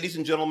 Ladies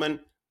and gentlemen,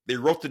 they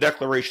wrote the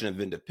Declaration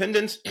of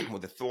Independence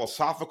with a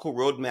philosophical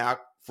roadmap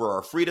for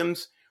our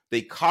freedoms.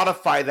 They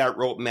codified that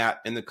roadmap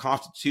in the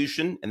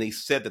Constitution, and they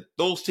said that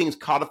those things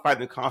codified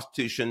in the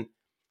Constitution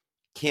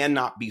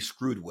cannot be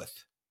screwed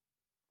with.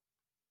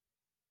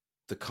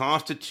 The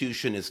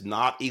Constitution is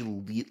not a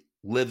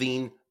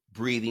living,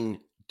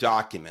 breathing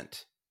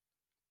document,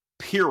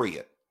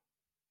 period.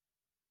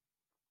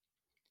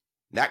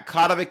 That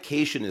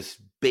codification is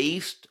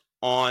based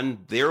on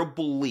their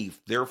belief,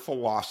 their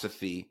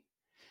philosophy,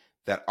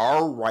 that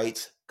our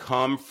rights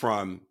come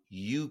from,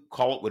 you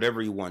call it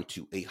whatever you want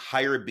to, a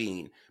higher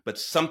being, but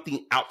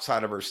something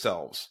outside of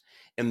ourselves.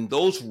 And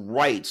those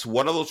rights,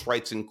 one of those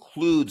rights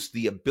includes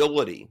the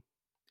ability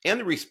and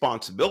the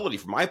responsibility,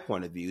 from my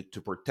point of view,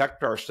 to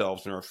protect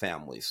ourselves and our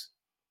families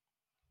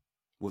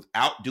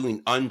without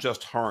doing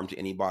unjust harm to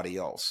anybody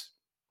else.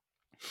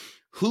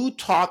 Who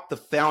taught the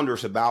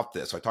founders about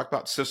this? I talked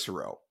about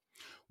Cicero.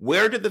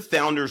 Where did the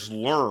founders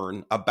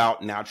learn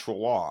about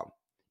natural law?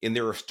 In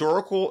their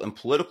historical and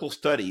political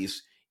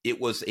studies,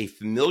 it was a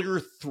familiar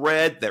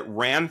thread that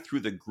ran through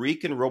the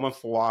Greek and Roman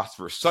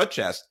philosophers such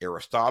as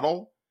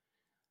Aristotle,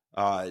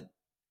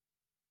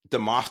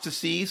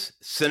 Demosthenes,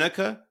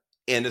 Seneca,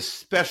 and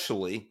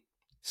especially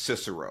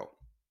Cicero.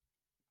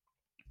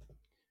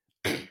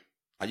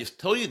 I just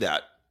tell you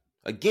that,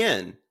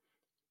 again,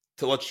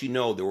 to let you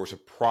know there was a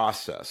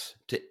process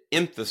to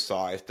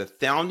emphasize the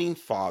founding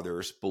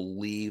fathers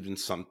believed in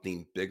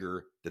something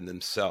bigger than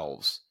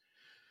themselves.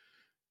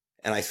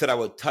 And I said I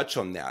would touch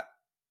on that.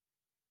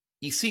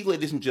 You see,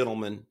 ladies and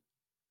gentlemen,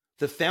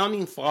 the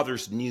founding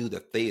fathers knew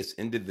that they as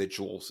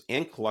individuals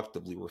and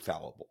collectively were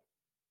fallible.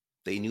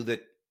 They knew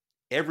that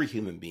every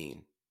human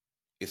being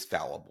is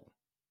fallible.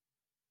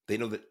 They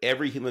know that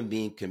every human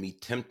being can be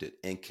tempted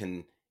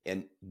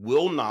and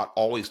will not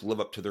always live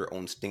up to their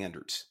own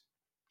standards.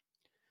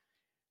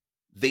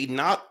 They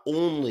not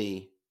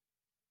only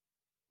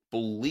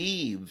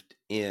believed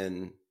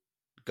in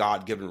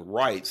God-given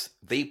rights,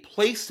 they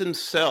placed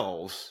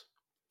themselves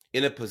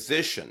in a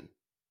position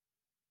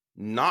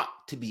not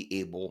to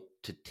be able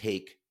to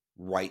take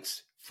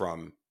rights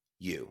from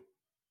you,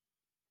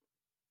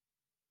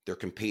 their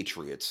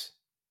compatriots.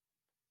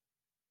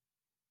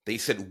 They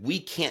said, we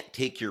can't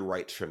take your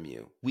rights from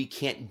you. We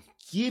can't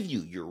give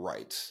you your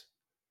rights,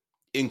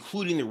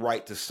 including the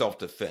right to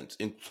self-defense,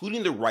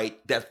 including the right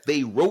that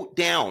they wrote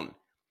down.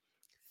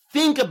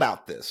 Think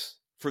about this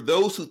for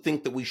those who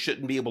think that we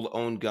shouldn't be able to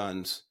own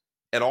guns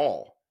at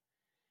all.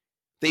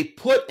 They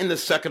put in the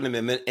Second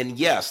Amendment, and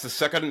yes, the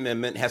Second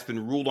Amendment has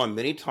been ruled on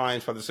many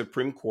times by the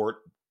Supreme Court,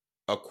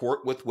 a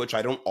court with which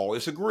I don't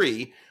always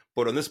agree,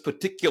 but on this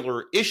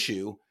particular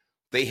issue,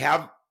 they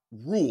have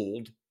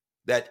ruled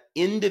that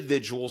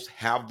individuals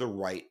have the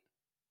right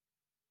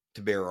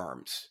to bear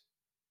arms,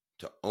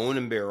 to own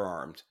and bear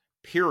arms,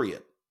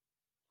 period.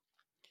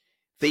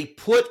 They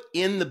put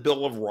in the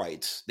Bill of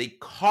Rights, they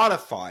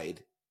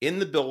codified in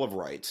the Bill of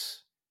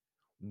Rights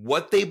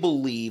what they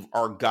believe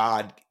are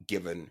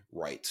God-given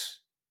rights.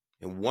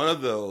 And one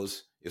of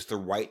those is the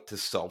right to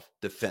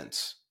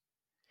self-defense.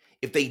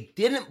 If they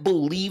didn't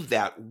believe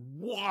that,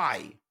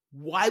 why?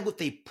 Why would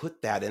they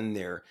put that in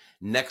there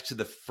next to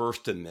the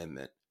First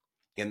Amendment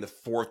and the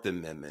Fourth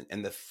Amendment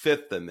and the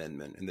Fifth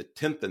Amendment and the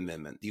 10th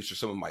Amendment? These are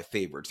some of my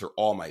favorites. They're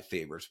all my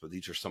favorites, but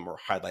these are some that are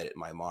highlighted in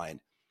my mind.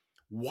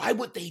 Why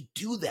would they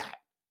do that?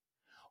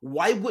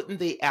 Why wouldn't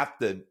they, at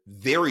the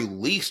very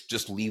least,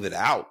 just leave it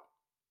out,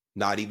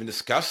 not even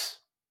discuss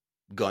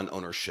gun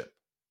ownership?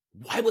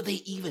 Why would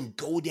they even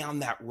go down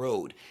that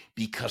road?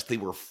 Because they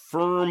were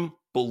firm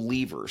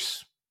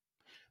believers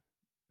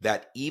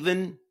that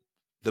even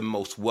the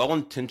most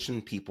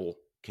well-intentioned people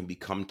can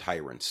become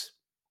tyrants.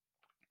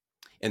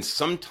 And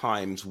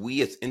sometimes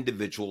we as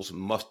individuals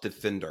must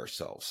defend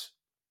ourselves.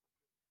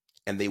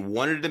 And they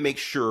wanted to make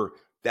sure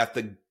that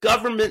the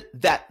government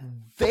that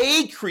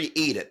they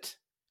created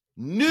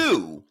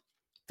knew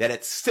that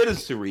its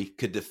citizenry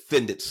could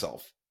defend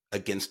itself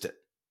against it.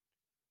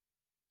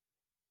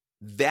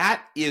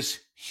 That is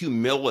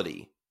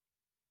humility.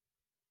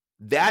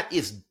 That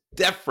is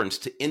deference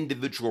to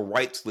individual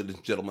rights, ladies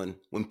and gentlemen,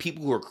 when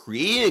people who are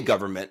creating a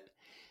government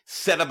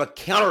set up a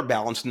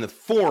counterbalance in the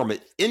form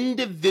of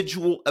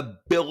individual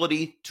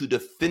ability to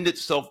defend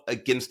itself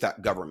against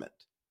that government.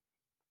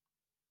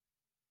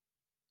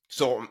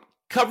 So I'm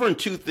covering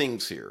two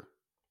things here.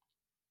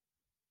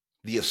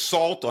 The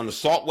assault on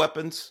assault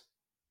weapons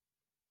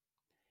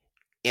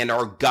and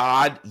our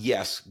God-given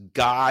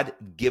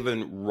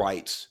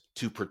rights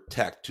to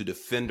protect, to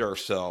defend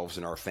ourselves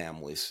and our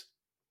families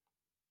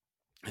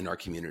and our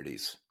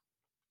communities.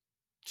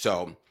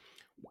 So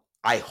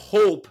I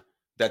hope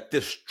that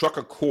this struck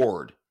a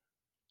chord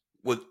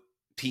with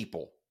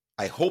people.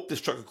 I hope this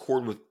struck a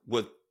chord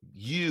with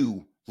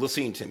you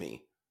listening to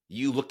me,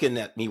 you looking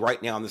at me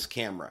right now on this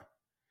camera.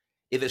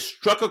 If it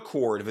struck a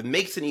chord, if it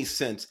makes any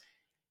sense,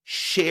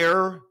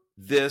 share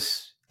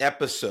this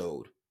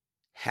episode.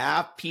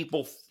 Have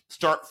people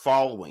start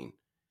following.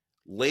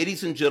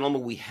 Ladies and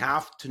gentlemen, we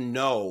have to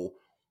know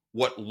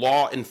what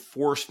law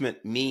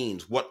enforcement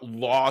means, what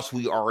laws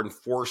we are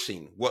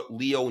enforcing, what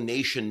Leo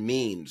Nation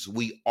means.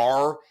 We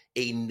are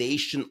a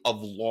nation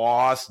of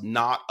laws,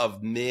 not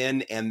of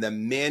men, and the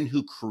men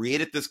who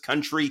created this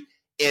country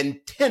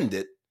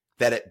intended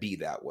that it be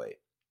that way.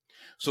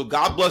 So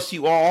God bless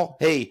you all.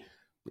 Hey,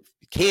 if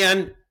you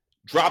can,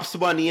 drop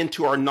some money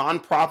into our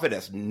nonprofit. It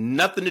has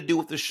nothing to do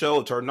with the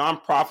show. It's our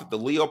nonprofit, the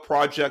Leo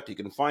Project. You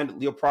can find it at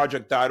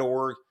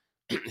leoproject.org.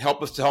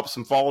 Help us to help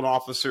some fallen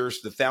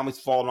officers, the families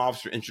of fallen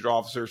officers, injured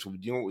officers. We're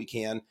doing what we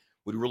can.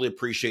 We'd really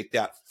appreciate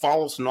that.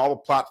 Follow us on all the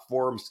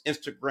platforms,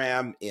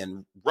 Instagram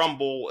and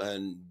Rumble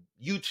and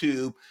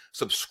YouTube.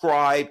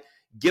 Subscribe.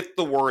 Get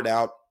the word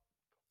out.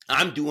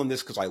 I'm doing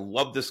this because I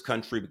love this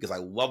country, because I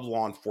love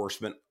law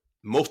enforcement.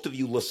 Most of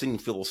you listening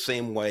feel the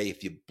same way.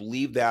 If you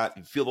believe that,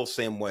 you feel the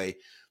same way,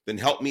 then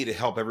help me to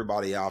help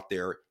everybody out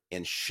there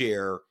and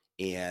share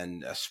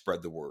and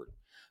spread the word.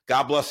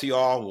 God bless you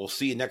all. We'll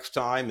see you next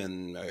time.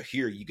 And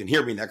you can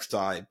hear me next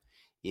time.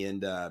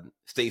 And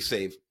stay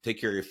safe. Take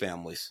care of your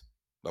families.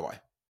 Bye-bye.